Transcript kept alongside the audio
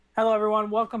Hello, everyone.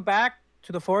 Welcome back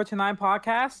to the 429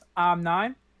 podcast. I'm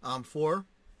 9. I'm 4.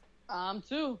 I'm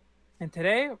 2. And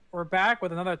today we're back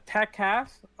with another Techcast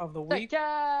of the week.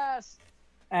 Techcast!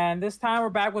 And this time we're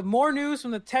back with more news from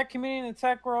the tech community and the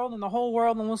tech world and the whole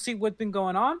world, and we'll see what's been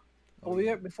going on.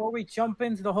 Before we jump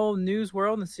into the whole news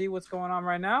world and see what's going on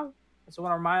right now, I just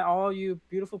want to remind all you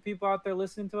beautiful people out there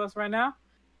listening to us right now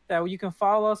that you can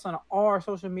follow us on all our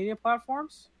social media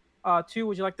platforms. 2,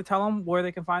 would you like to tell them where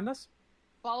they can find us?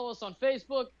 Follow us on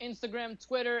Facebook, Instagram,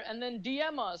 Twitter, and then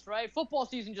DM us, right? Football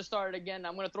season just started again.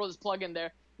 I'm going to throw this plug in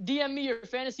there. DM me your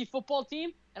fantasy football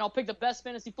team, and I'll pick the best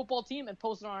fantasy football team and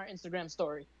post it on our Instagram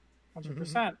story.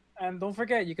 100%. And don't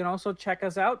forget, you can also check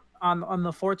us out on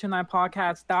the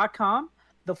 429podcast.com,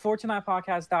 the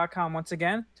 429podcast.com once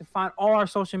again, to find all our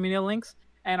social media links,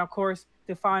 and of course,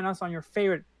 to find us on your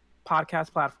favorite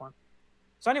podcast platform.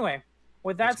 So anyway,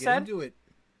 with that said,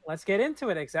 let's get into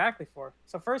it. Exactly.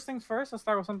 So first things first, let's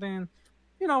start with something,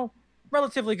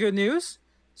 relatively good news.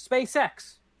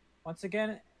 SpaceX. Once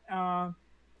again,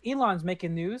 Elon's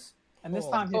making news, and this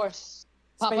time, of course,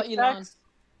 Papa SpaceX Elon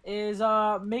is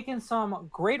making some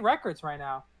great records right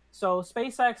now. So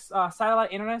SpaceX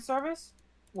satellite internet service,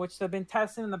 which they've been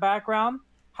testing in the background,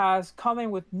 has come in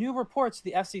with new reports to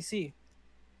the FCC.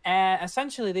 And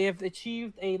essentially, they have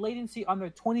achieved a latency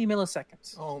under 20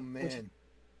 milliseconds. Oh, man.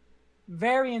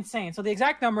 Very insane. So the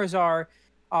exact numbers are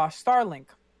Starlink,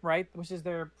 right, which is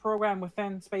their program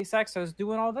within SpaceX that is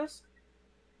doing all this.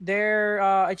 They're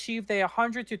achieved a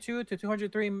 102 to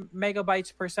 203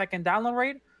 megabytes per second download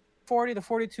rate, 40 to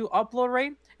 42 upload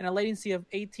rate, and a latency of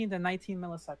 18 to 19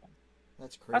 milliseconds.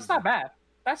 That's crazy. That's not bad.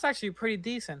 That's actually pretty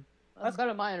decent. That's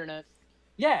better than my internet.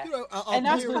 Yeah. Dude, I'll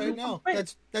tell you right now,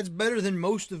 that's better than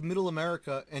most of Middle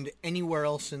America and anywhere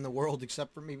else in the world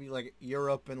except for maybe like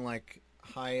Europe and like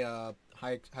high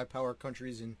power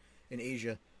countries in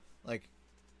Asia. Like,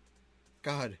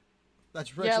 God, that's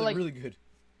actually really good.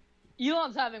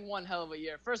 Elon's having one hell of a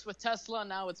year. First with Tesla,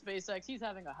 now with SpaceX. He's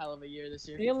having a hell of a year this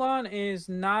year. Elon is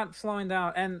not slowing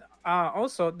down. And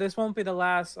also, this won't be the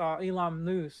last Elon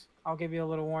news. I'll give you a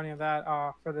little warning of that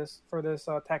for this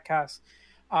Techcast.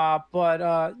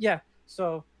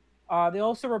 So they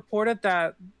also reported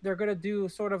that they're going to do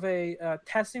sort of a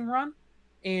testing run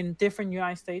in different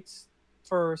United States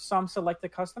for some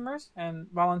selected customers and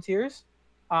volunteers.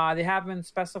 They haven't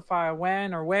specified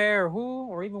when or where or who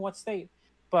or even what state,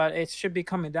 but it should be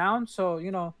coming down. So,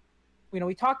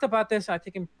 we talked about this, I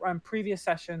think, in previous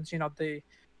sessions, the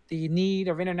need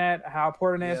of internet, how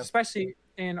important it is, especially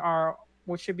in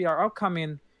what should be our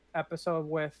upcoming episode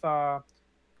with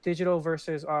digital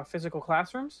versus physical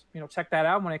classrooms. Check that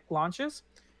out when it launches.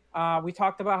 We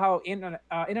talked about how internet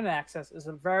access is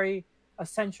a very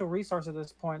essential resource at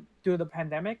this point due to the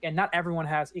pandemic, and not everyone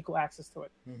has equal access to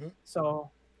it. Mm-hmm.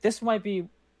 So this might be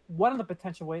one of the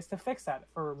potential ways to fix that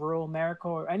for rural America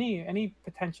or any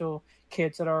potential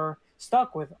kids that are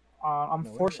stuck with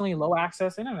unfortunately low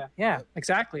access internet. Yeah,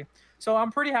 exactly. So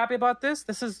I'm pretty happy about this.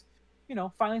 This is,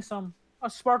 finally a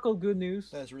sparkle of good news.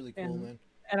 That's really cool, man.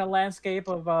 And a landscape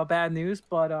of bad news,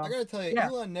 but I gotta tell you,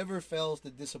 Elon never fails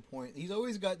to disappoint. He's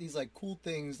always got these like cool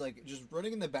things like just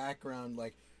running in the background,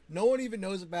 like no one even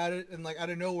knows about it, and like out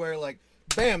of nowhere, like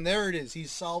bam, there it is.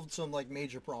 He's solved some like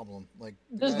major problem. Like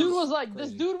this dude was like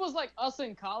us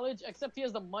in college, except he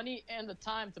has the money and the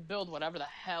time to build whatever the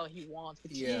hell he wants,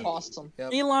 which is awesome.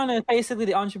 Yep. Elon is basically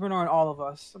the entrepreneur in all of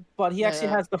us, but he actually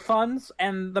has the funds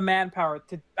and the manpower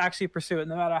to actually pursue it,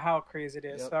 no matter how crazy it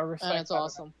is. Yep. So I respect that's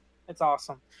awesome. It's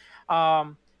awesome.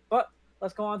 But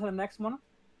let's go on to the next one.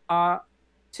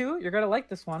 2, you're gonna like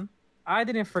this one. I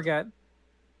didn't forget.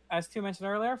 As 2 mentioned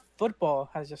earlier, football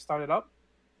has just started up.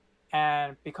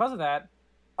 And because of that,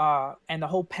 and the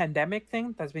whole pandemic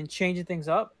thing that's been changing things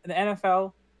up, the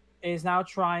NFL is now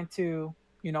trying to,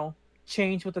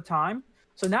 change with the time.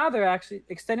 So now they're actually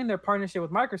extending their partnership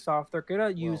with Microsoft. They're going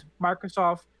to use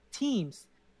Microsoft Teams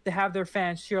to have their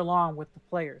fans cheer along with the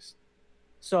players.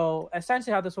 So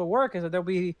essentially how this will work is that there'll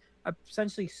be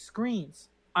essentially screens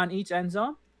on each end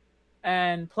zone.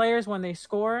 And players, when they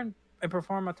score and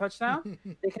perform a touchdown,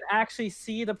 they can actually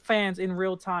see the fans in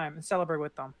real time and celebrate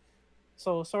with them.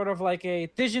 So sort of like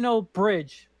a digital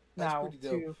bridge now. That's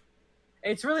pretty dope.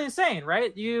 It's really insane,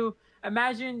 right? You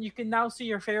imagine you can now see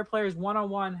your favorite players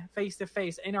one-on-one,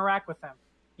 face-to-face, interact with them.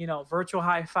 Virtual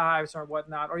high fives or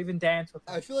whatnot, or even dance with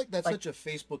them. I feel like that's such a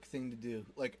Facebook thing to do.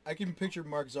 Like, I can picture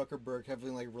Mark Zuckerberg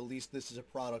having, like, released this as a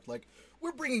product. Like,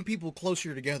 we're bringing people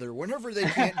closer together whenever they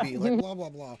can't be. Like, blah, blah,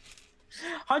 blah.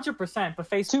 100%. But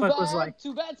Facebook was like,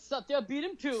 too bad Satya beat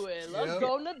him to it. Let's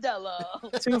go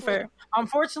Nadella. Too fair.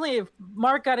 Unfortunately, if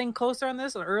Mark got in closer on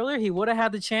this earlier, he would have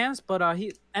had the chance. But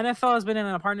NFL has been in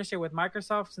a partnership with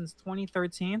Microsoft since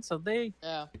 2013, so they've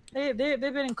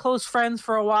been in close friends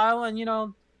for a while,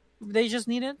 and they just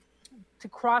needed to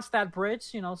cross that bridge.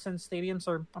 Since stadiums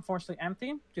are unfortunately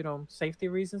empty, safety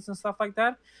reasons and stuff like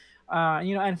that.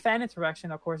 And fan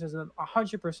interaction, of course, is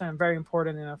 100% very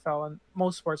important in NFL and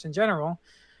most sports in general.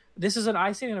 This is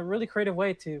I see it in a really creative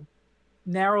way to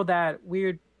narrow that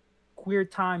weird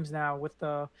times now with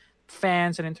the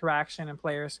fans and interaction and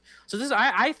players. So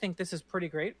I think this is pretty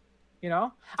great. I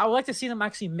would like to see them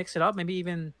actually mix it up, maybe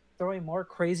even throwing more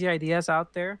crazy ideas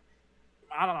out there.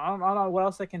 I don't know what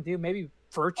else they can do. Maybe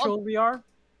virtual VR.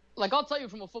 I'll tell you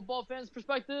from a football fan's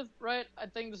perspective, right? I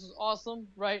think this is awesome,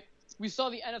 right? We saw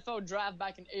the NFL draft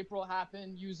back in April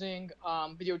happen using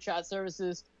video chat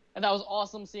services, and that was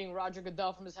awesome seeing Roger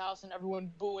Goodell from his house and everyone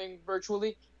booing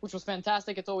virtually, which was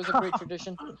fantastic. It's always a great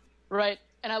tradition, right?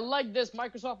 And I like this.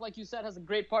 Microsoft, like you said, has a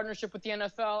great partnership with the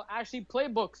NFL. Actually,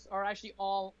 playbooks are actually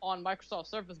all on Microsoft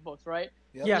Surface Books, right?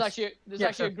 Yep. Yes. There's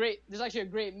actually a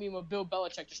great meme of Bill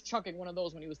Belichick just chucking one of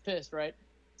those when he was pissed, right?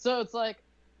 So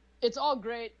it's all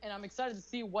great, and I'm excited to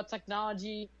see what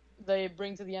technology they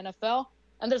bring to the NFL.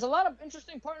 And there's a lot of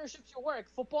interesting partnerships at work.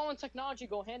 Football and technology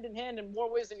go hand in hand in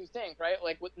more ways than you think, right?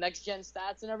 Like with next-gen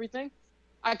stats and everything.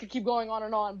 I could keep going on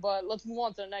and on, but let's move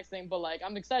on to the next thing. But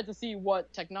I'm excited to see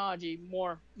what technology,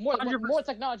 more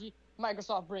technology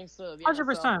Microsoft brings to the 100%.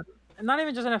 NFL. And not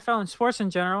even just NFL and sports in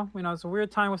general. It's a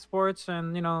weird time with sports,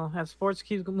 and as sports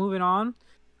keeps moving on,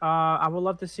 I would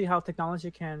love to see how technology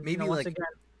can maybe once again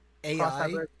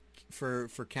AI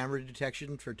for camera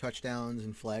detection for touchdowns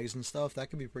and flags and stuff. That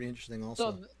could be pretty interesting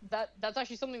also. So that's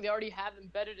actually something they already have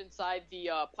embedded inside the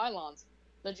pylons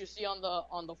that you see on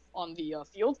the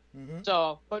field. Mm-hmm.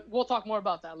 So, but we'll talk more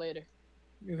about that later.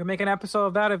 You can make an episode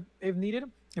of that if needed,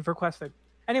 if requested.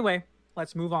 Anyway,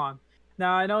 let's move on.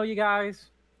 Now, I know you guys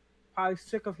probably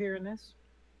sick of hearing this,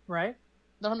 right?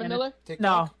 Norman Miller?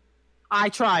 No, I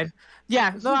tried.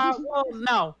 Yeah,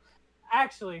 no.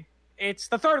 Actually, it's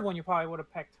the third one you probably would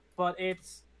have picked, but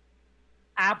it's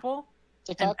Apple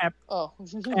and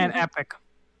Epic.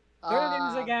 They're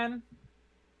things again,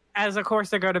 as of course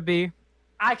they're going to be.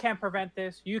 I can't prevent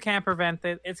this. You can't prevent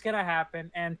it. It's going to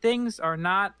happen, and things are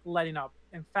not letting up.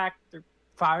 In fact, they're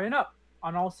firing up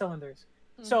on all cylinders.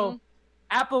 Mm-hmm. So,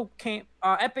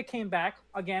 Epic came back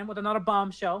again with another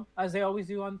bombshell, as they always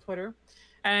do on Twitter,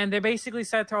 and they basically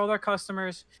said to all their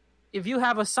customers, if you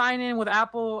have a sign-in with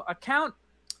Apple account,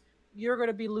 you're going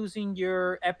to be losing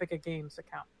your Epic Games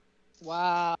account.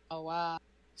 Wow.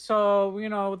 So,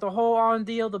 with the whole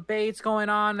on-deal debates going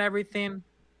on and everything,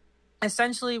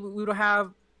 essentially, we would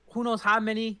have who knows how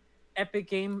many Epic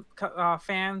Game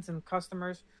fans and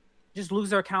customers just lose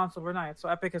their accounts overnight. So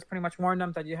Epic has pretty much warned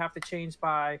them that you have to change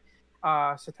by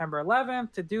September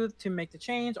 11th to make the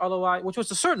change. Otherwise, which was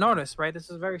a short notice, right? This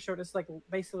is very short. This is like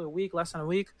basically a week, less than a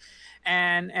week.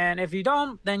 And if you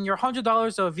don't, then your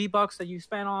 $100 of V-Bucks that you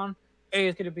spent on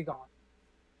is going to be gone.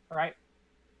 All right?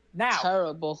 Now,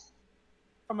 terrible.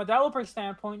 From a developer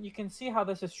standpoint, you can see how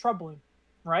this is troubling,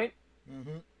 right?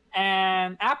 Mm-hmm.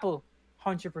 And Apple,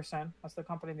 100%, that's the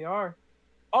company they are,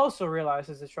 also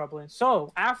realizes it's troubling.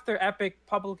 So after Epic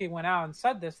publicly went out and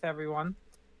said this to everyone,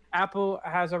 Apple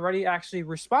has already actually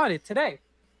responded today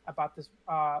about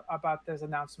this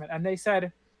announcement, and they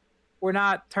said we're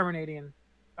not terminating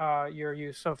your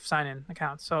use of sign-in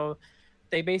accounts. So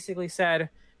they basically said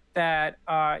that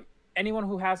anyone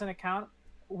who has an account,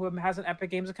 who has an Epic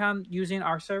Games account using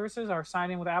our services, our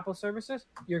sign-in with Apple services,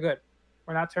 you're good.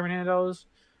 We're not terminating those.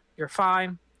 You're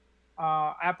fine.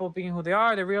 Apple being who they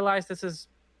are, they realize this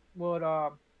would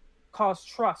cause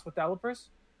trust with developers.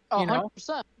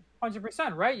 100%.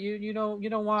 100%, right? You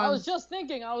don't want. I was just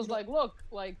thinking. I was like, look,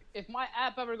 if my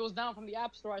app ever goes down from the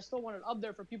App Store, I still want it up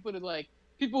there for people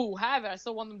who have it. I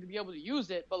still want them to be able to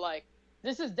use it. But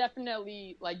this is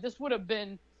definitely this would have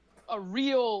been a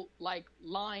real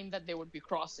line that they would be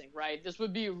crossing, right? This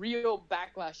would be a real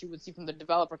backlash you would see from the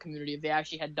developer community if they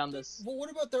actually had done this. Well, what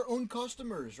about their own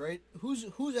customers, right?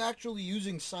 Who's actually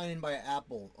using sign-in by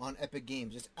Apple on Epic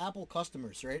Games? It's Apple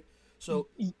customers, right? So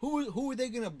who are they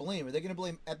going to blame? Are they going to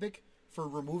blame Epic for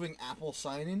removing Apple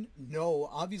sign-in? No,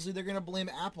 obviously they're going to blame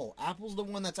Apple. Apple's the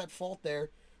one that's at fault there,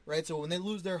 right? So when they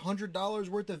lose their $100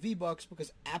 worth of V-Bucks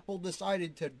because Apple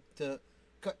decided to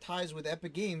cut ties with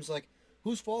Epic Games,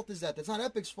 whose fault is that? That's not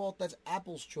Epic's fault. That's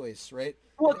Apple's choice, right?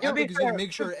 Well, Epic is going to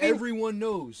make sure everyone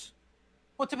knows.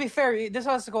 Well, to be fair, this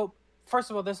has to go. First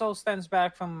of all, this all stems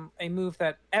back from a move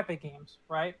that Epic Games,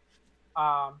 right?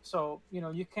 So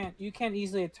you can't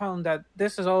easily atone that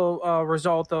this is all a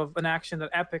result of an action that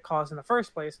Epic caused in the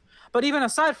first place. But even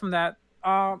aside from that,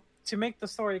 to make the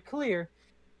story clear,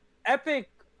 Epic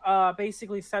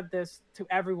basically said this to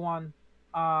everyone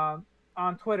on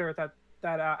Twitter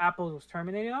that Apple was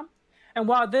terminating them. And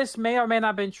while this may or may not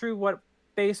have been true,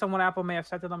 based on what Apple may have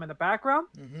said to them in the background,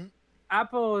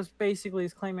 Apple is basically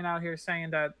claiming out here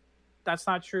saying that that's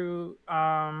not true.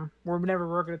 We're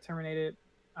going to terminate it,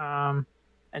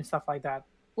 and stuff like that.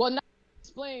 Well, now it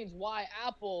explains why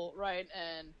Apple, right?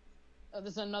 And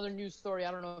this is another news story.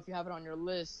 I don't know if you have it on your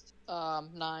list,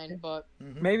 Nine, but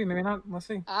maybe not. Let's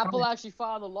see. Apple actually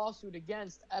filed a lawsuit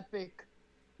against Epic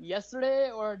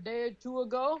yesterday or a day or two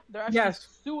ago. They're actually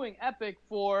suing Epic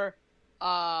for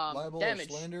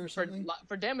damage, slander, or something?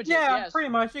 For damages. Yeah, yes. Pretty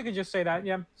much. You could just say that.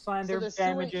 Yeah, slander,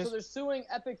 damages. So they're suing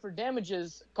Epic for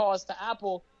damages caused to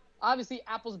Apple. Obviously,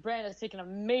 Apple's brand has taken a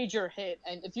major hit,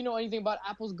 and if you know anything about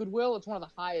Apple's goodwill, it's one of the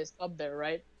highest up there,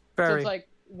 right? Very. So it's like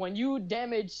when you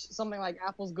damage something like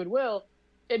Apple's goodwill,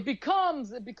 it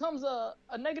becomes a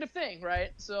negative thing, right?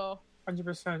 So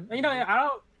 100%.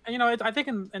 I think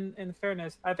in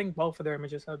fairness, I think both of their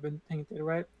images have been tainted,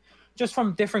 right? Just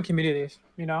from different communities,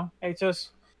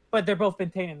 but they're both been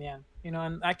tainted in the end,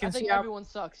 and I think everyone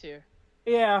sucks here.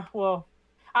 Yeah, well,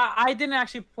 I didn't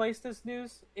actually place this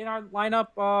news in our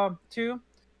lineup too,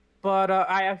 but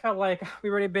I felt like we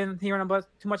already been hearing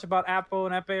too much about Apple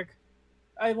and Epic.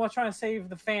 I was trying to save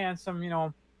the fans some,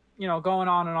 going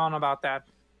on and on about that.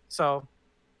 So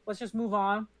let's just move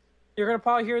on. You're gonna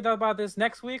probably hear about this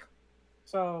next week,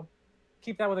 so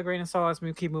keep that with a grain of salt as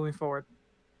we keep moving forward.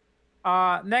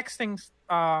 Next things,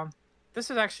 this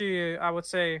is actually, I would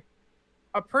say,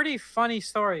 a pretty funny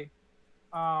story.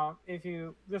 If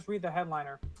you just read the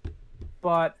headliner,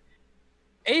 but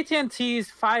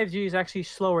AT&T's 5G is actually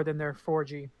slower than their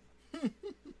 4G.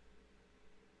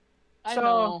 I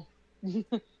know.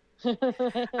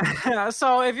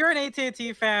 So if you're an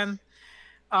AT&T fan,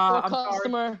 a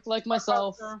customer sorry. Like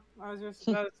myself, I was just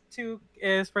two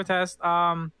is protest.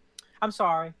 I'm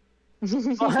sorry,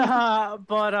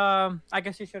 but I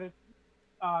guess you should have.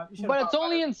 But it's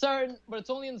only in certain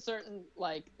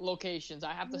like locations.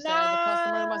 I have to say, as a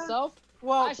customer myself.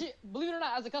 Well, actually, believe it or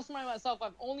not, as a customer myself,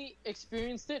 I've only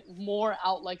experienced it more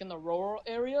out like in the rural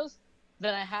areas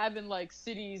than I have in like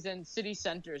cities and city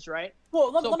centers, right?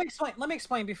 Well, let me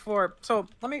explain before. So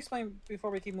let me explain before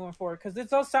we keep moving forward, because this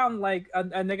does sound like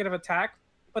a negative attack,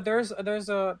 but there's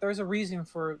a reason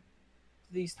for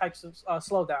these types of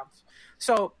slowdowns.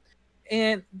 So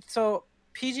PC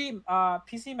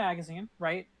Magazine,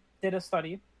 right, did a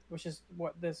study, which is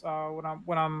what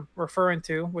I'm referring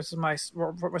to, which is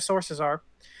what my sources are.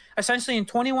 Essentially, in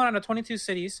 21 out of 22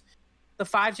 cities, the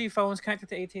 5G phones connected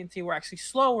to AT&T were actually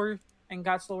slower and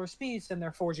got slower speeds than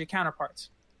their 4G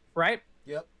counterparts, right?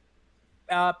 Yep.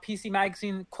 PC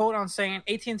Magazine quote on saying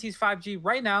AT&T's 5G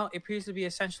right now appears to be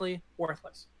essentially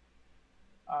worthless.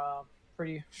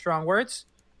 Pretty strong words.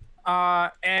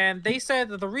 And they said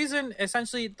that the reason,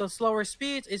 essentially, the slower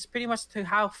speeds is pretty much to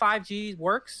how 5G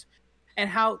works and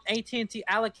how AT&T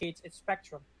allocates its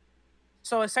spectrum.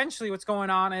 So essentially what's going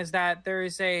on is that there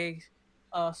is a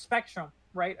spectrum,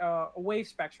 right? A wave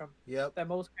spectrum that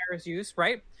most carriers use,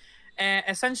 right? And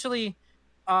essentially,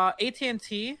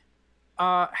 AT&T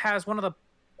has one of the,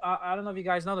 I don't know if you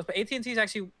guys know this, but AT&T is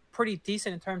actually pretty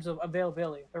decent in terms of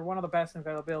availability. They're one of the best in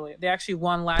availability. They actually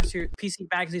won last year, PC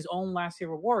Magazine's own last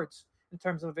year awards in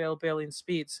terms of availability and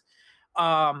speeds.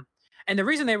 And the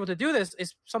reason they're able to do this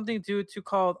is something due to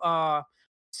called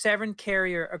seven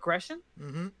carrier aggression,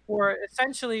 where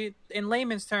essentially, in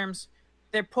layman's terms,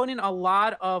 they're putting a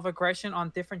lot of aggression on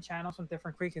different channels on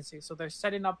different frequencies. So they're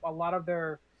setting up a lot of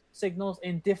their signals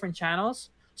in different channels.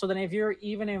 So then if you're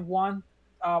even in one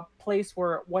place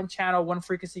where one channel, one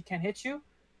frequency can hit you,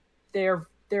 they're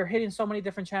hitting so many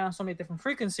different channels, so many different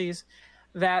frequencies,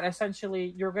 that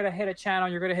essentially you're going to hit a channel,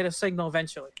 you're going to hit a signal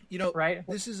eventually. Right?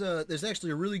 This is there's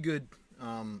actually a really good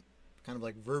kind of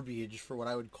like verbiage for what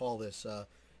I would call this.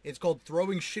 It's called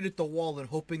throwing shit at the wall and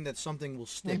hoping that something will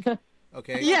stick.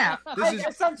 Okay. Yeah.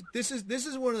 This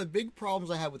is one of the big problems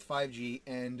I have with 5G,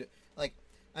 and like,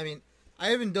 I mean, I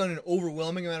haven't done an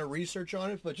overwhelming amount of research on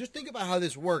it, but just think about how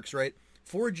this works, right?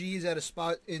 4G is at a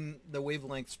spot in the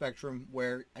wavelength spectrum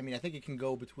where, I mean, I think it can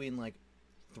go between like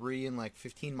 3 and like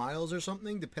 15 miles or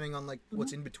something, depending on like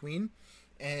what's in between.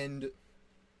 And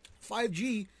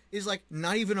 5G is like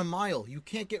not even a mile. You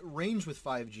can't get range with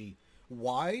 5G.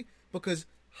 Why? Because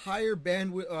higher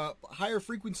bandwidth, higher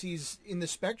frequencies in the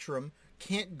spectrum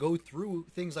can't go through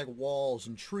things like walls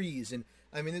and trees. And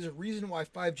I mean, there's a reason why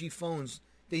 5G phones,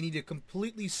 they need a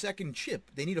completely second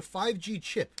chip. They need a 5G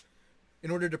chip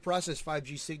in order to process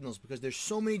 5G signals because there's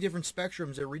so many different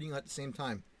spectrums they're reading at the same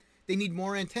time. They need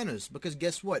more antennas because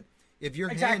guess what? If your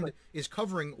hand is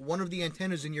covering one of the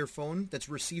antennas in your phone that's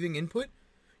receiving input,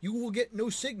 you will get no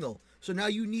signal. So now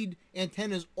you need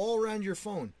antennas all around your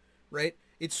phone, right?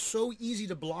 It's so easy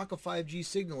to block a 5G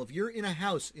signal. If you're in a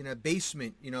house, in a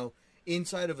basement,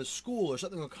 inside of a school or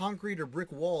something with concrete or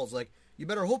brick walls, like, you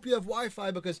better hope you have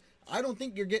Wi-Fi because I don't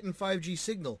think you're getting 5G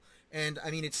signal. And, I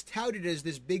mean, it's touted as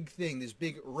this big thing, this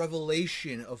big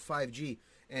revelation of 5G.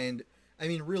 And, I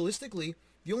mean, realistically,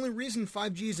 the only reason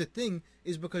 5G is a thing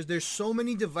is because there's so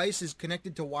many devices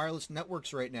connected to wireless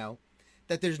networks right now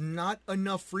that there's not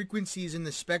enough frequencies in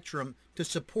the spectrum to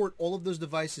support all of those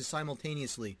devices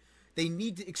simultaneously. They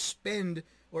need to expand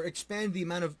the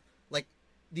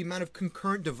amount of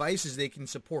concurrent devices they can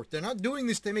support. They're not doing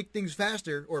this to make things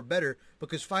faster or better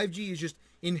because 5G is just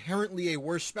inherently a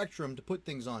worse spectrum to put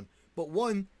things on. But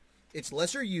one, it's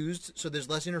lesser used, so there's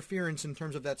less interference in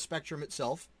terms of that spectrum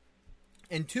itself.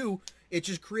 And two, it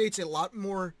just creates a lot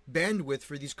more bandwidth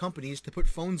for these companies to put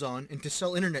phones on and to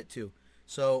sell internet to.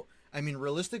 So, I mean,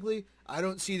 realistically, I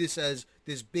don't see this as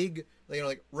this big,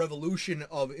 revolution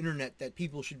of internet that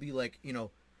people should be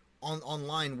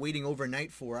online waiting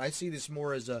overnight for. I see this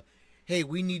more as hey,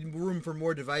 we need room for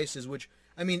more devices, which,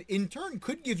 I mean, in turn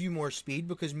could give you more speed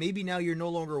because maybe now you're no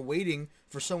longer waiting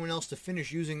for someone else to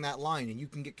finish using that line and you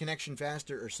can get connection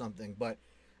faster or something. But,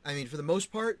 I mean, for the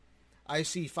most part, I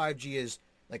see 5G as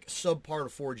like subpart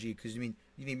of 4G because, I mean,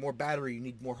 you need more battery, you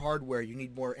need more hardware, you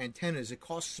need more antennas. It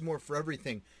costs more for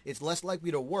everything. It's less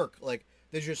likely to work. Like,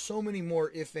 there's just so many more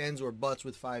ifs, ands, or buts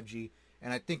with 5G.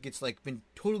 And I think it's been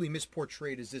totally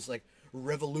misportrayed as this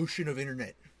revolution of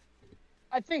internet.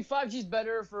 I think 5G is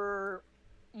better for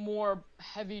more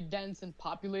heavy, dense, and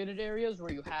populated areas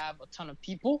where you have a ton of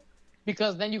people,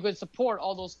 because then you could support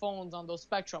all those phones on those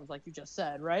spectrums, like you just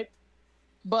said, right?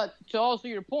 But to also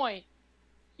your point,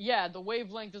 yeah, the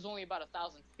wavelength is only about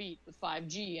 1,000 feet with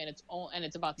 5G, and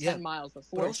it's about 10 miles with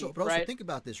 4G. But also think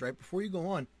about this, right? Before you go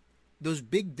on, those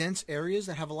big dense areas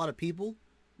that have a lot of people.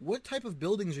 What type of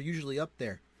buildings are usually up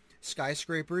there?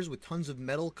 Skyscrapers with tons of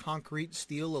metal, concrete,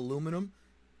 steel, aluminum.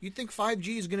 You think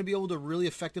 5G is going to be able to really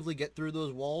effectively get through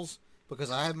those walls? Because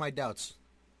I have my doubts.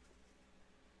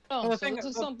 Oh, well, this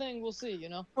is something we'll see,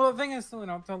 Well, the thing is,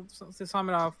 to sum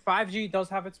it up, 5G does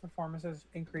have its performances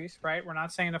increase, right? We're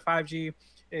not saying that 5G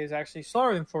is actually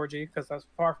slower than 4G because that's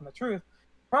far from the truth.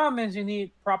 Problem is you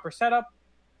need proper setup,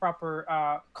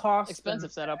 proper cost.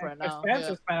 Expensive setup right now.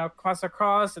 Expensive setup, cost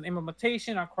across and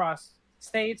implementation across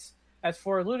states. As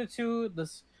for alluded to,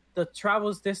 the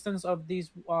travel distance of these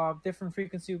different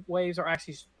frequency waves are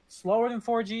actually slower than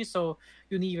 4G, so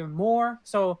you need even more.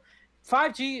 So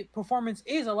 5G performance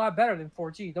is a lot better than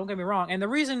 4G. Don't get me wrong. And the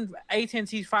reason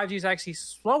AT&T's 5G is actually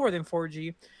slower than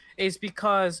 4G is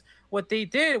because what they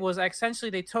did was essentially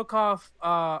they took off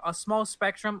a small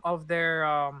spectrum of their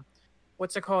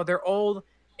their old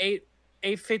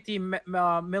 850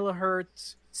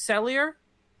 millihertz cellular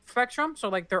spectrum. So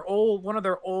their old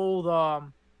their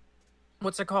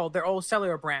old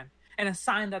cellular brand, and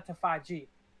assigned that to 5G.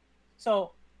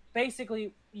 So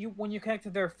basically, when you connect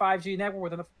to their 5G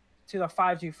network to the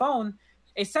 5G phone,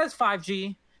 it says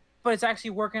 5G, but it's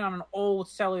actually working on an old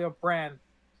cellular brand.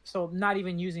 So not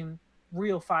even using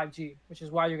real 5G, which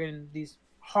is why you're getting these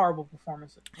horrible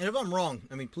performances. And if I'm wrong,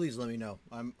 I mean, please let me know.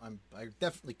 I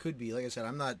definitely could be. Like I said,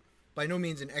 I'm not by no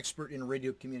means an expert in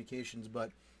radio communications,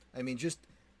 but I mean, just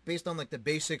based on the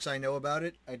basics I know about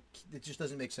it, it just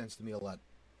doesn't make sense to me a lot.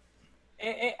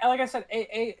 Like I said,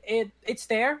 it's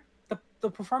there. The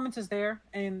performance is there,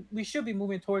 and we should be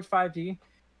moving towards 5G,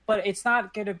 but it's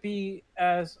not going to be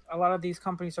as a lot of these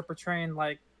companies are portraying,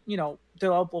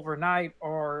 develop overnight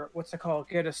or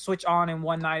get a switch on in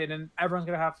one night and then everyone's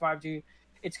going to have 5G.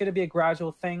 It's going to be a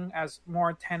gradual thing as more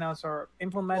antennas are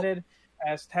implemented,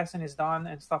 as testing is done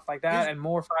and stuff like that, and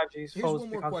more 5G phones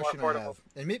become more affordable.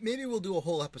 And maybe we'll do a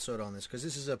whole episode on this because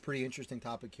this is a pretty interesting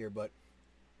topic here, but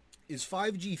is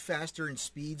 5G faster in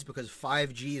speeds because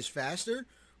 5G is faster,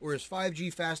 or is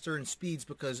 5G faster in speeds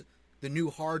because the new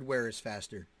hardware is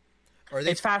faster?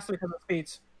 It's faster because of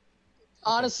speeds.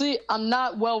 Honestly, I'm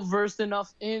not well versed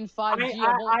enough in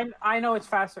 5G. I know it's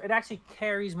faster. It actually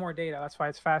carries more data. That's why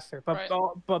it's faster.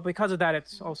 But because of that,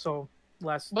 it's also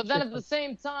less. But then at the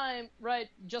same time, right,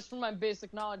 just from my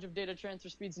basic knowledge of data transfer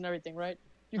speeds and everything, right,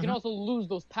 you can also lose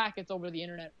those packets over the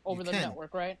internet, over the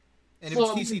network, right? And if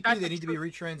it's TCP, they need to be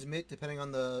retransmit depending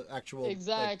on the actual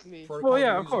protocol. Well,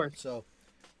 yeah, of course.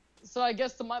 So I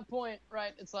guess to my point,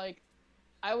 right, it's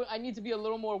I need to be a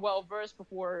little more well-versed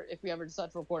before, if we ever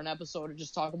decide to record an episode or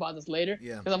just talk about this later.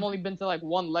 Yeah. Because I've only been to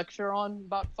one lecture on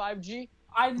about 5G.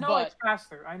 I know But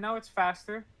it's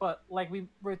faster. But like we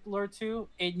learned too,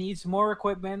 it needs more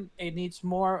equipment. It needs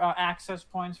more access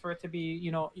points for it to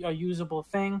be, a usable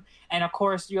thing. And of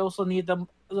course, you also need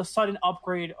the sudden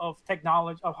upgrade of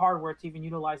technology of hardware to even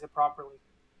utilize it properly.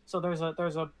 So there's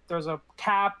a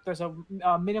cap. There's a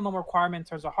minimum requirement in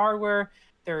terms of hardware.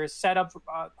 There is setup,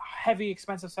 heavy,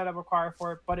 expensive setup required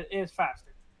for it, but it is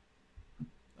faster.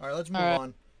 All right, let's move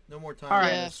on. No more time. All on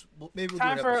right. this. Maybe we'll do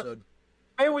an episode.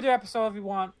 Maybe we'll do an episode if you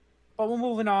want, but we're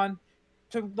moving on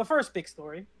to the first big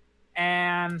story,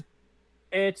 and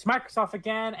it's Microsoft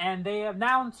again, and they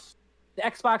announced the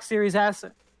Xbox Series S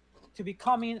to be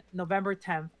coming November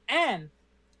 10th, and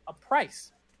a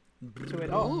price to it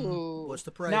all. Ooh. What's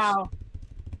the price? Now,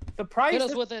 the price. Hit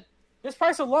us with it. This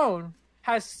price alone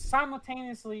has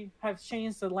simultaneously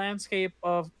changed the landscape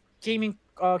of gaming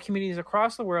communities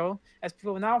across the world, as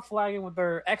people are now flagging with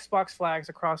their Xbox flags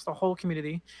across the whole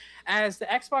community, as the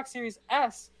Xbox Series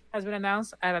S has been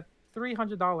announced at a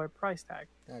 $300 price tag.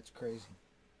 That's crazy.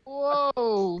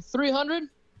 Whoa, $300?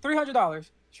 $300.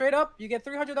 Straight up, you get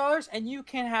 $300, and you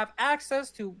can have access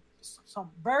to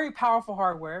some very powerful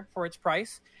hardware for its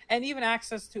price, and even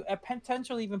access to a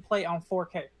potentially even play on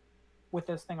 4K with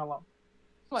this thing alone.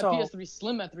 My PS3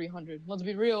 Slim at $300. Let's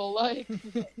be real, like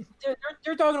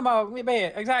you're talking about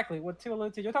exactly what Tio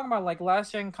alluded to. You're talking about like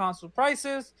last gen console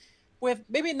prices, with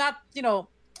maybe not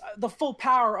the full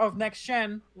power of next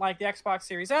gen like the Xbox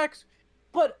Series X,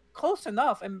 but close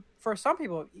enough. And for some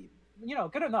people,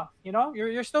 good enough.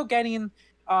 You're still getting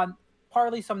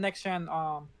partly some next gen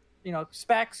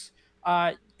specs.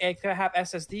 It's gonna have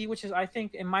SSD, which is, I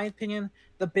think, in my opinion,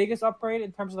 the biggest upgrade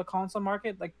in terms of the console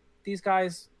market. Like, these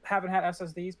guys haven't had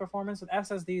SSDs performance, and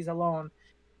SSDs alone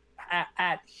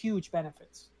add huge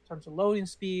benefits in terms of loading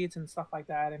speeds and stuff like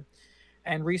that,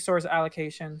 and resource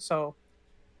allocation. So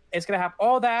it's gonna have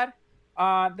all that.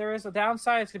 There is a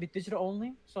downside; it's gonna be digital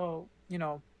only. So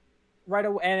right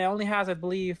away, and it only has, I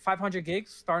believe, 500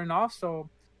 gigs starting off.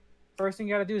 So first thing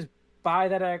you gotta do is buy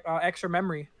that extra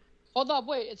memory. Hold up,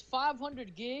 wait, it's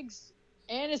 500 gigs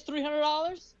and it's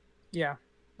 $300? Yeah.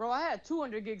 Bro, I had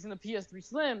 200 gigs in the PS3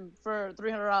 Slim for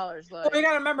 $300. Well, you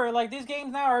gotta remember, like, these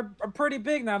games now are pretty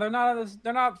big now. They're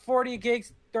not 40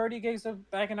 gigs, 30 gigs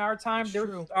back in our time.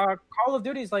 True. Call of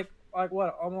Duty's like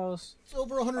what, almost? It's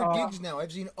over 100 gigs now.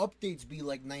 I've seen updates be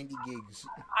like 90 gigs.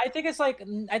 I think it's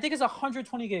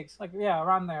 120 gigs. Like, yeah,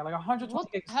 around there, like 120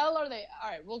 gigs. What the hell are they? All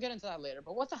right, we'll get into that later.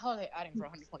 But what the hell are they adding for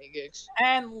 120 gigs?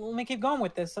 And let me keep going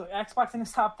with this. So Xbox didn't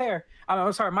stop there.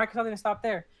 Microsoft didn't stop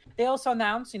there. They also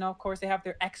announced, of course, they have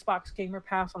their Xbox Gamer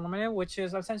Pass Unlimited, which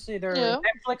is essentially their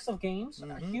Netflix of games.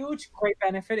 Mm-hmm. A huge, great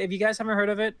benefit. If you guys haven't heard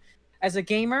of it, as a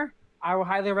gamer, I will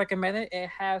highly recommend it. It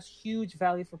has huge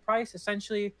value for price.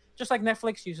 Essentially, just like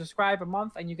Netflix, you subscribe a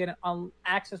month and you get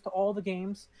access to all the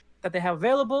games that they have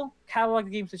available, catalog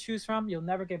of games to choose from. You'll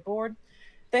never get bored.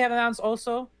 They have announced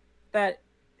also that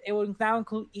it will now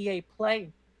include EA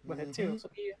Play with it too.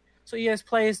 So EA's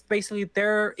Play is basically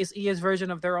EA's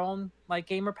version of their own like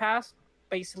Gamer Pass.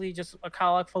 Basically, just a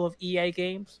catalog full of EA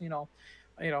games.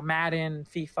 Madden,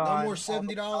 FIFA. No more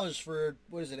 $70 for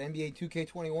what is it? NBA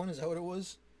 2K21? Is that what it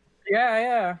was?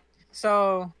 Yeah.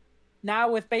 So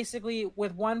now with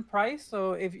one price.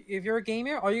 So if you're a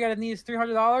gamer, all you gotta need is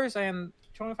 $300 and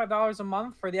 $25 a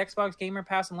month for the Xbox Gamer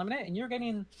Pass Unlimited, and you're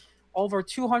getting over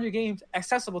 200 games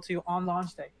accessible to you on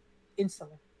launch day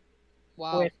instantly.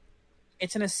 Wow.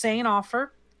 It's an insane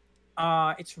offer.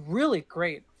 It's really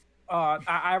great.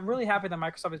 I'm really happy that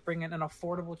Microsoft is bringing an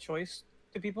affordable choice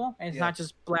to people, and it's not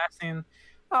just blasting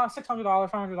 $600,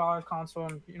 $500 console,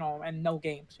 and no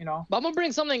games. But I'm gonna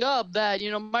bring something up that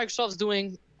Microsoft's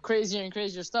doing crazier and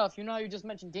crazier stuff. How you just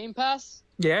mentioned Game Pass?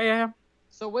 Yeah.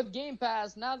 So with Game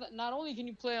Pass, now that not only can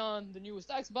you play on the newest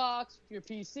Xbox, your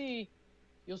PC,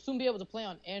 you'll soon be able to play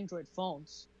on Android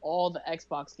phones all the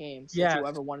Xbox games that you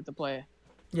ever wanted to play.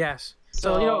 Yes.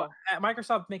 So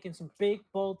Microsoft making some big,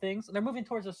 bold things. They're moving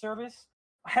towards a service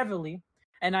heavily,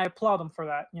 and I applaud them for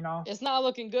that. It's not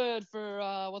looking good for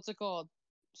what's it called,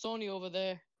 Sony over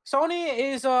there. Sony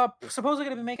is supposedly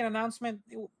going to be making an announcement.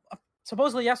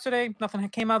 Supposedly yesterday, nothing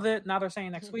came of it. Now they're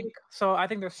saying next week. So I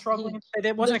think they're struggling.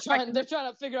 They're trying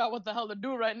to figure out what the hell to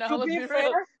do right now.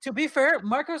 To be fair,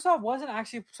 Microsoft wasn't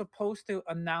actually supposed to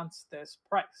announce this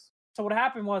price. So what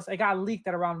happened was it got leaked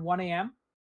at around 1 a.m.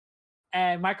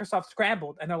 and Microsoft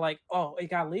scrambled, and they're like, "Oh, it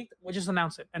got leaked. We'll just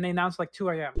announce it." And they announced like 2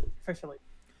 a.m. officially.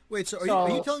 Wait, so are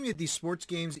you telling me that these sports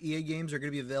games, EA games, are going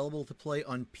to be available to play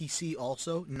on PC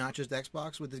also, not just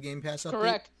Xbox with the Game Pass update?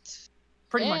 Correct.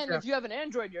 Pretty much. And if you have an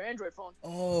Android, your Android phone.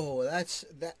 Oh, that's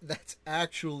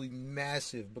actually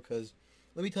massive, because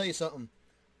let me tell you something.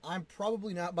 I'm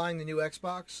probably not buying the new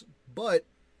Xbox, but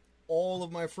all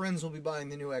of my friends will be buying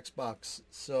the new Xbox.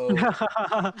 So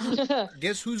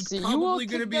guess who's probably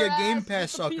going to be a Game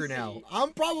Pass sucker now?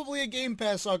 I'm probably a Game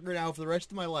Pass sucker now for the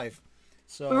rest of my life.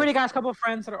 So we already got a couple of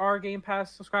friends that are Game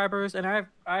Pass subscribers, and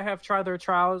I have tried their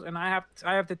trials, and I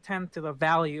have to tend to the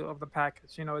value of the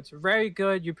package. You know, it's very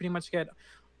good. You pretty much get,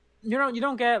 you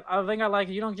don't get. I think I like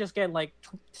it. You don't just get like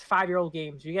 5-year-old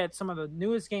games. You get some of the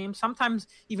newest games. Sometimes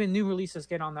even new releases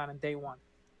get on that on day one.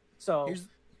 So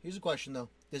here's a question though: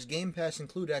 does Game Pass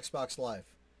include Xbox Live?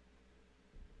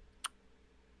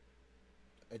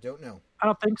 I don't know. I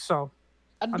don't think so.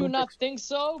 I do not think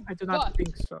so. I do not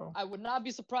think so. I would not be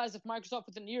surprised if Microsoft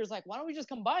within a year is like, why don't we just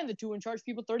combine the two and charge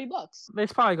people $30?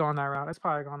 It's probably going that route.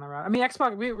 I mean,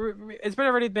 Xbox. It's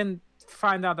already been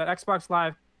found out that Xbox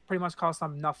Live pretty much costs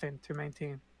them nothing to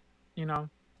maintain. You know,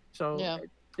 so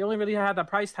they only really had that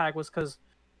price tag was because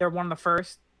they're one of the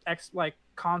first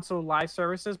console live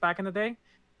services back in the day,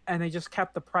 and they just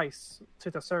kept the price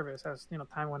to the service as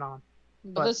time went on.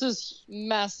 But this is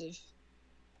massive.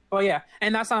 Well, yeah,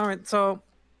 and that's not right. So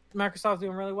Microsoft's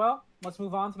doing really well. Let's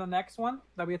move on to the next one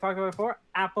that we talked about before.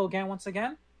 Apple once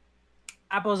again.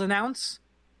 Apple's announced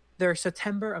their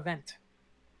September event,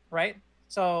 right?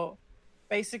 So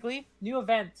basically, new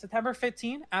event, September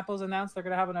 15th. Apple's announced they're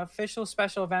going to have an official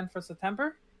special event for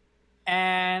September,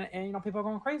 and people are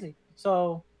going crazy.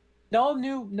 So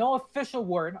no official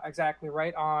word exactly,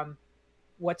 right, on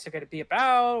what's it going to be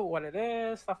about, what it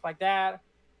is, stuff like that.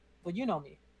 But you know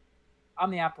me.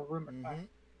 I'm the Apple rumor guy.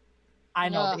 I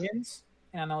know the ins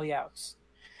and I know the outs.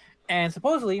 And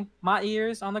supposedly, my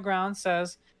ears on the ground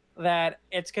says that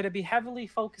it's going to be heavily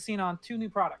focusing on 2 new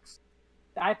products.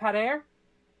 The iPad Air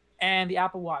and the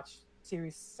Apple Watch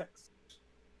Series 6.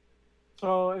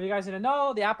 So if you guys didn't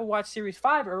know, the Apple Watch Series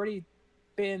 5 already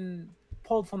been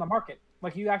pulled from the market.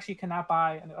 Like, you actually cannot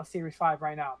buy a Series 5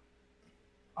 right now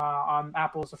on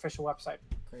Apple's official website.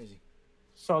 Crazy.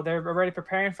 So they're already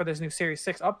preparing for this new Series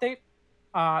 6 update.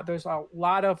 There's a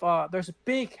lot of there's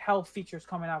big health features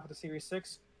coming out with the Series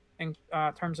 6 in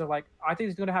terms of I think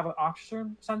it's going to have an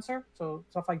oxygen sensor, so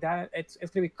stuff like that. It's going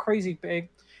to be crazy big.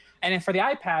 And then for the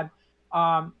iPad,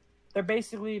 they're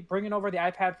basically bringing over the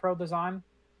iPad Pro design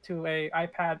to a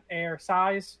iPad Air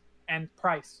size and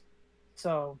price.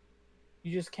 So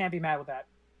you just can't be mad with that.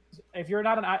 If you're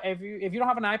not if you don't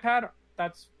have an iPad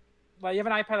that's you have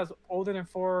an iPad that's older than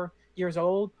 4 years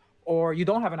old, or you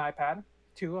don't have an iPad.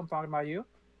 I'm talking about you.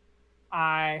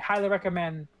 I highly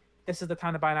recommend this is the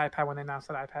time to buy an iPad when they announce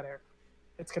that iPad Air.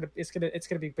 It's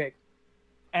gonna be big.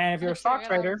 And if you're a stock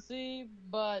trader, we'll see.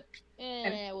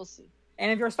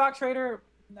 And if you're a stock trader,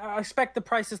 I expect the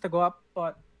prices to go up,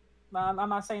 but I'm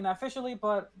not saying that officially,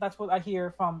 but that's what I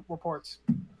hear from reports.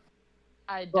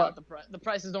 I doubt the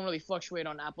prices don't really fluctuate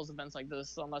on Apple's events like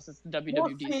this unless it's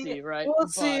WWDC, right?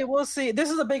 We'll see. This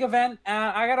is a big event.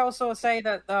 I gotta also say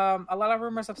that a lot of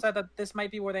rumors have said that this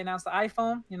might be where they announce the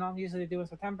iPhone. Usually they do in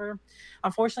September.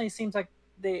 Unfortunately, it seems like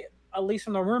they, at least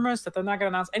from the rumors, that they're not gonna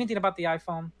announce anything about the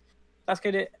iPhone. That's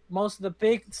good. Most of the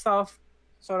big stuff,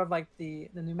 sort of like the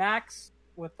new Macs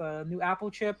with the new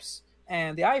Apple chips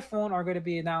and the iPhone, are going to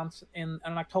be announced in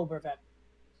an October event.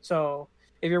 So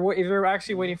if you're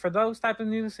actually waiting for those type of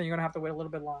news, then you're gonna have to wait a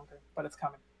little bit longer, but it's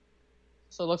coming.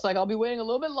 So it looks like I'll be waiting a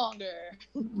little bit longer.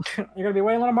 You're gonna be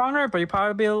waiting a little longer, but you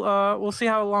probably we'll see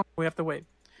how long we have to wait.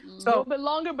 A little bit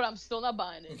longer, but I'm still not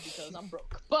buying it because I'm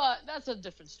broke. But that's a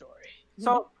different story.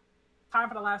 So, time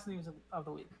for the last news of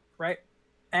the week, right?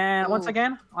 And once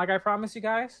again, like I promised you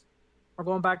guys, we're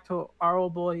going back to our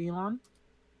old boy Elon,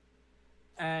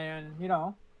 and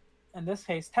in this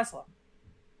case, Tesla.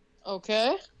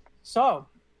 Okay. So,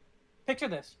 picture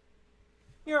this.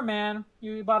 You're a man.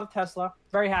 You bought a Tesla.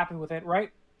 Very happy with it,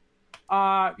 right?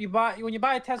 When you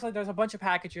buy a Tesla, there's a bunch of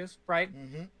packages, right?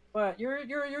 Mm-hmm. But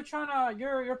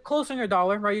you're close on your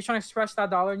dollar, right? You're trying to stretch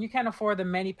that dollar, and you can't afford the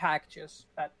many packages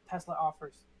that Tesla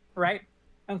offers, right?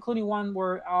 Including one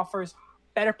where it offers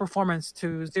better performance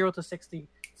to 0 to 60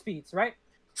 speeds, right?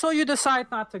 So you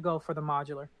decide not to go for the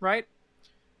modular, right?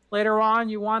 Later on,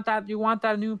 you want that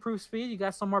new improved speed. You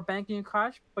got some more bank in your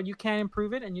cash, but you can't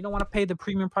improve it, and you don't want to pay the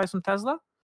premium price from Tesla.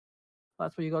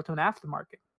 That's where you go to an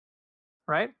aftermarket,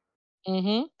 right?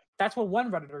 Mm-hmm. That's what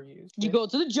one Redditor used. You go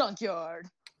to the junkyard.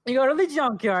 You go to the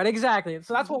junkyard, exactly.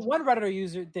 So that's what one Redditor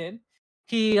user did.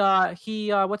 He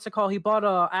what's it called? He bought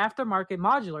a aftermarket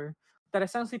modular that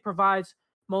essentially provides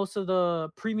most of the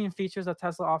premium features that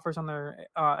Tesla offers on their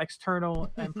external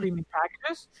and premium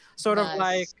packages, sort of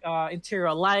like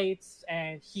interior lights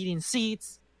and heating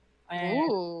seats,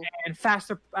 and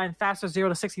faster 0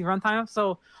 to 60 runtime.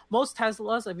 So most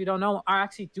Teslas, if you don't know,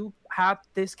 do have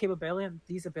this capability and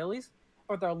these abilities,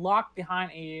 but they're locked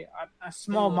behind a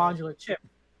small modular chip.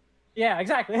 Yeah,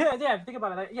 exactly. Yeah, think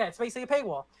about it. Yeah, it's basically a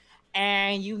paywall,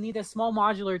 and you need a small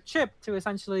modular chip to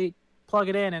essentially plug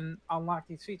it in and unlock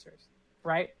these features,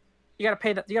 right? You gotta pay.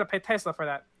 You gotta pay Tesla for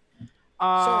that.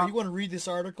 So you want to read this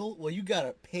article? Well, you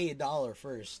gotta pay $1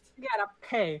 first. You gotta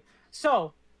pay.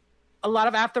 So, a lot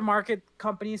of aftermarket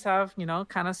companies have,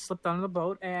 kind of slipped under the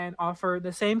boat and offer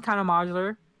the same kind of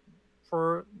modular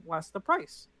for less the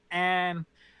price. And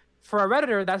for a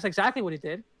Redditor, that's exactly what he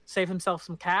did. Saved himself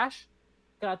some cash,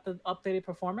 got the updated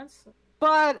performance.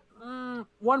 But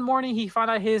one morning he found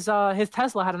out his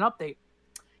Tesla had an update,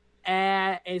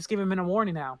 and it's giving him a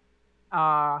warning now.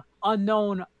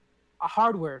 Unknown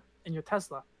hardware in your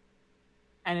Tesla,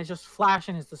 and it's just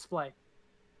flashing his display.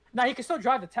 Now you can still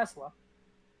drive the Tesla,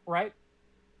 right?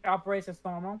 It operates as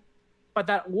normal, but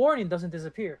that warning doesn't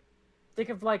disappear. Think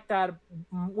of like that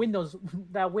Windows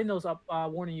up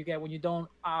warning you get when you don't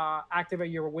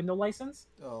activate your window license.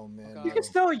 Oh man, you can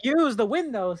still use the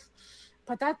Windows,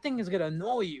 but that thing is gonna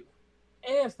annoy you.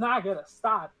 It's not gonna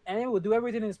stop, and it will do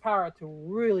everything in its power to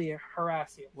really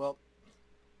harass you. Well,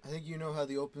 I think you know how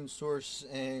the open source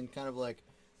and kind of like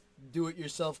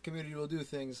do-it-yourself community will do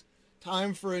things.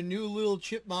 Time for a new little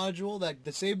chip module that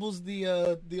disables the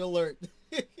alert.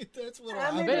 That's what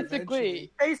I mean.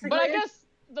 Basically. But I guess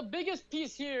the biggest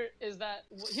piece here is that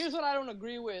here's what I don't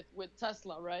agree with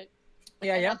Tesla, right?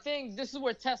 Yeah. I think this is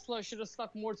where Tesla should have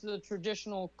stuck more to the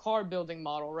traditional car building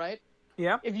model, right?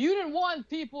 Yeah. If you didn't want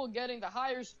people getting the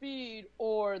higher speed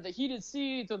or the heated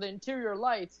seats or the interior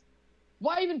lights,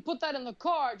 why even put that in the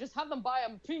car? Just have them buy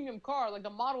a premium car like the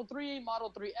Model 3,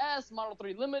 Model 3S, Model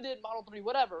 3 Limited, Model 3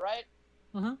 whatever, right?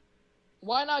 Mm-hmm.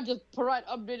 Why not just provide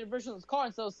updated versions of the car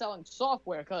instead of selling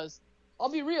software? Because I'll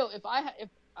be real, if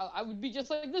I would be just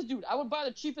like this dude, I would buy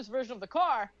the cheapest version of the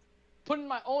car, put in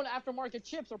my own aftermarket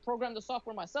chips, or program the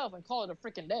software myself and call it a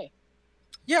freaking day.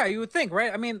 Yeah, you would think,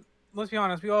 right? I mean, let's be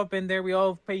honest. We all been there. We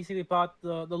all basically bought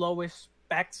the lowest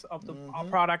specs of the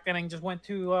product and then just went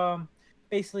to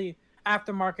basically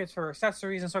aftermarkets for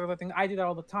accessories and sort of like thing. I do that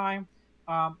all the time.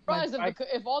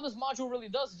 If all this module really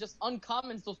does is just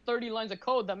uncommons those 30 lines of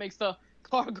code that makes the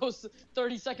car go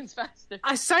 30 seconds faster.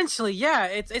 Essentially, yeah,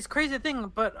 it's crazy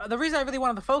thing. But the reason I really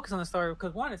wanted to focus on the story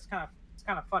because one, it's kind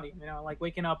of funny, like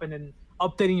waking up and then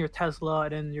updating your Tesla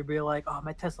and then you'll be like, oh,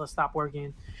 my Tesla stopped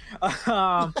working.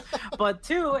 But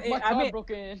two, broke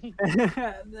in.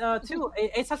 Two,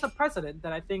 it sets a precedent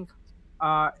that I think,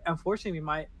 unfortunately, we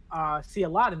might see a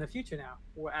lot in the future now,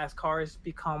 as cars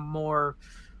become more,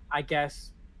 I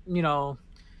guess,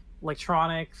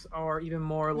 electronics or even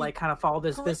more like kind of follow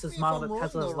this business model that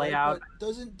Tesla's layout. But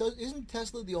isn't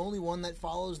Tesla the only one that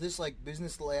follows this like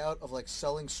business layout of like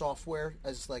selling software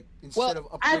as like instead of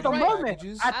upgrading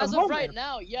packages? As of right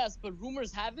now, yes, but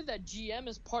rumors have it that GM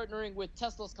is partnering with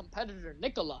Tesla's competitor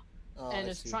Nikola, and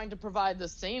is trying to provide the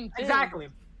same thing exactly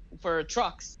for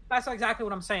trucks. That's exactly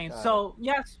what I'm saying. So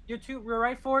yes, you're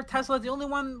right for Tesla's the only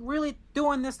one really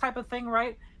doing this type of thing,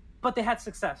 right? But they had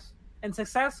success. And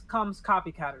success comes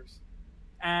copycatters.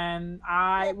 And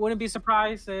I wouldn't be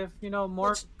surprised if,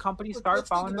 more companies start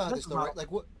following this model. Right?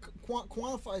 Like, what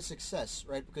quantify success,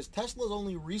 right? Because Tesla's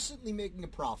only recently making a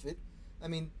profit. I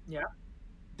mean, yeah,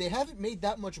 they haven't made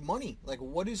that much money. Like,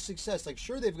 what is success? Like,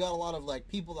 sure, they've got a lot of like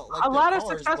people that like a lot of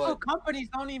cars, successful companies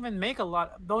don't even make a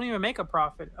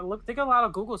profit. Think of a lot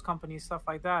of Google's companies, stuff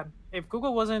like that. If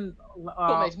Google wasn't,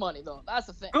 Google makes money though. That's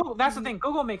the thing. That's the thing.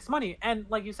 Google makes money, and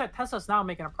like you said, Tesla's now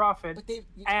making a profit. But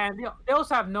they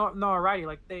also have notoriety.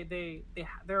 Like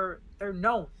they're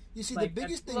known. You see, the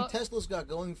biggest thing Tesla's got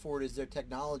going for it is their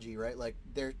technology, right? Like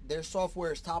their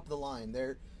software is top of the line.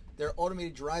 Their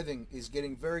automated driving is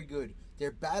getting very good. Their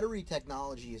battery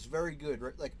technology is very good,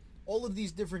 right? Like all of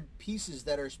these different pieces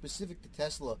that are specific to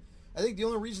Tesla. I think the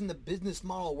only reason the business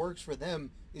model works for them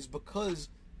is because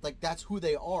like that's who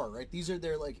they are, right? These are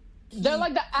their like they're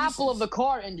like the Apple of the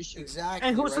car industry. Exactly.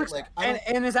 And who's right?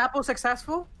 and is Apple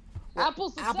successful?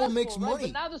 Well, Apple makes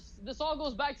money. But now this all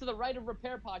goes back to the right of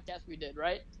repair podcast we did,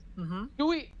 right? Mm-hmm.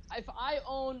 If I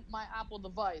own my Apple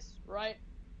device, right?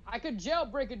 I could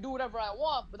jailbreak and do whatever I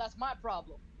want, but that's my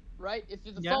problem, right? If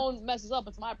the phone messes up,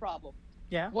 it's my problem.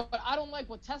 Yeah. What I don't like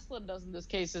what Tesla does in this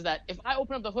case is that if I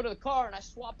open up the hood of the car and I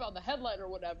swap out the headlight or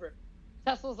whatever,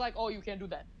 Tesla's like, oh, you can't do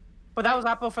that. But that was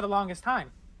Apple for the longest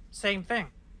time. Same thing.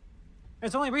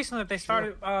 It's only recently that they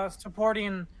started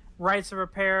supporting rights of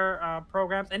repair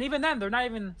programs, and even then, they're not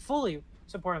even fully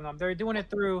supporting them. They're doing it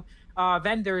through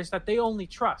vendors that they only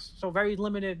trust. So very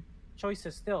limited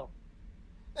choices still.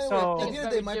 Anyway, at the end of the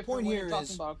day, my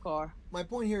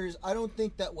point here is I don't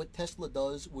think that what Tesla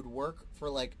does would work for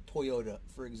like Toyota,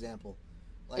 for example.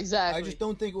 Like, Exactly. I just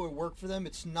don't think it would work for them.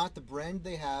 It's not the brand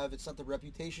they have. It's not the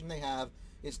reputation they have.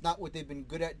 It's not what they've been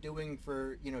good at doing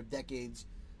for, decades.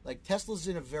 Like, Tesla's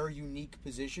in a very unique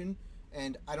position,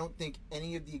 and I don't think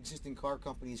any of the existing car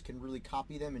companies can really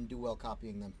copy them and do well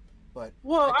copying them. But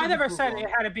I never said it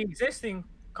had to be existing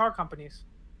car companies.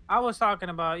 I was talking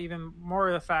about even more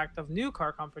of the fact of new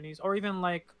car companies, or even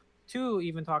like two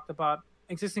even talked about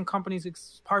existing companies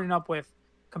partnering up with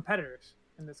competitors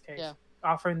in this case,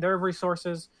 offering their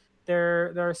resources,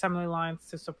 their assembly lines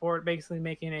to support, basically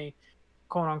making a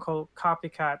quote unquote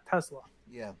copycat Tesla.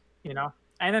 Yeah.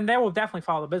 And then they will definitely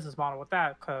follow the business model with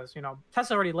that because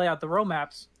Tesla already laid out the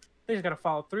roadmaps. They just got to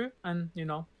follow through and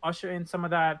usher in some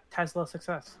of that Tesla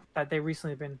success that they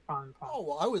recently been following upon. Oh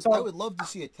well, I would love to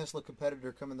see a Tesla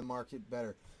competitor come in the market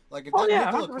better. Like if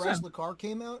that Nikola Chrysler car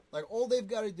came out, like all they've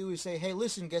got to do is say, "Hey,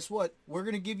 listen, guess what? We're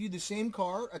gonna give you the same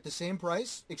car at the same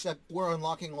price, except we're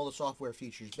unlocking all the software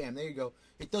features." Bam, there you go.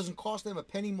 It doesn't cost them a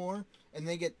penny more, and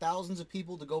they get thousands of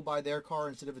people to go buy their car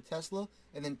instead of a Tesla,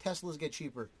 and then Teslas get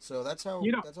cheaper. So that's how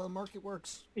the market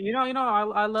works.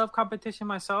 I love competition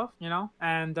myself,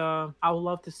 and I would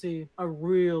love to see a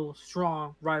real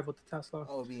strong rival to Tesla.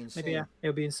 Oh, it'd be insane. Maybe it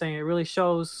would be insane. It really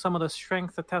shows some of the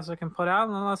strength that Tesla can put out,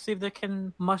 and let's see if they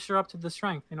can muster up to the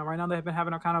strength. Right now they've been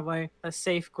having a kind of a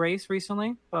safe grace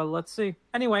recently, but let's see.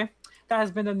 Anyway, that has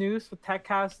been the news for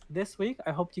Techcast this week.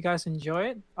 I hope you guys enjoy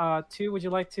it. Tu, would you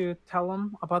like to tell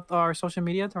them about our social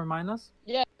media to remind us?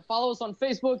 Yeah, follow us on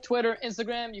Facebook, Twitter,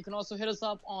 Instagram. You can also hit us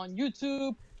up on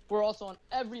YouTube. We're also on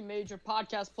every major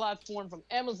podcast platform from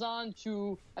Amazon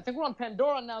to, I think we're on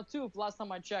Pandora now too, last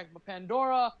time I checked. But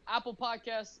Pandora, Apple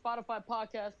Podcasts, Spotify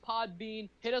Podcasts, Podbean.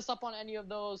 Hit us up on any of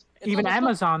those. Even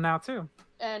Amazon now too.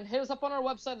 And hit us up on our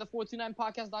website,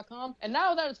 the429podcast.com. And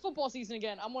now that it's football season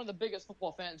again, I'm one of the biggest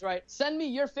football fans, right? Send me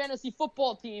your fantasy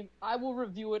football team. I will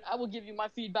review it. I will give you my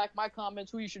feedback, my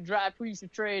comments, who you should draft, who you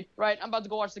should trade, right? I'm about to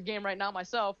go watch the game right now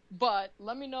myself. But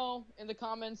let me know in the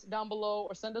comments down below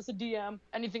or send us a DM,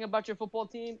 anything about your football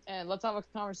team, and let's have a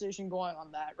conversation going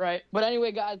on that, right? But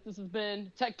anyway, guys, this has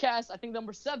been Techcast, I think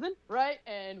number 7, right?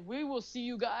 And we will see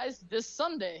you guys this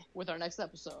Sunday with our next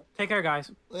episode. Take care,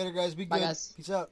 guys. Later, guys. Be good. Bye, guys. Peace out.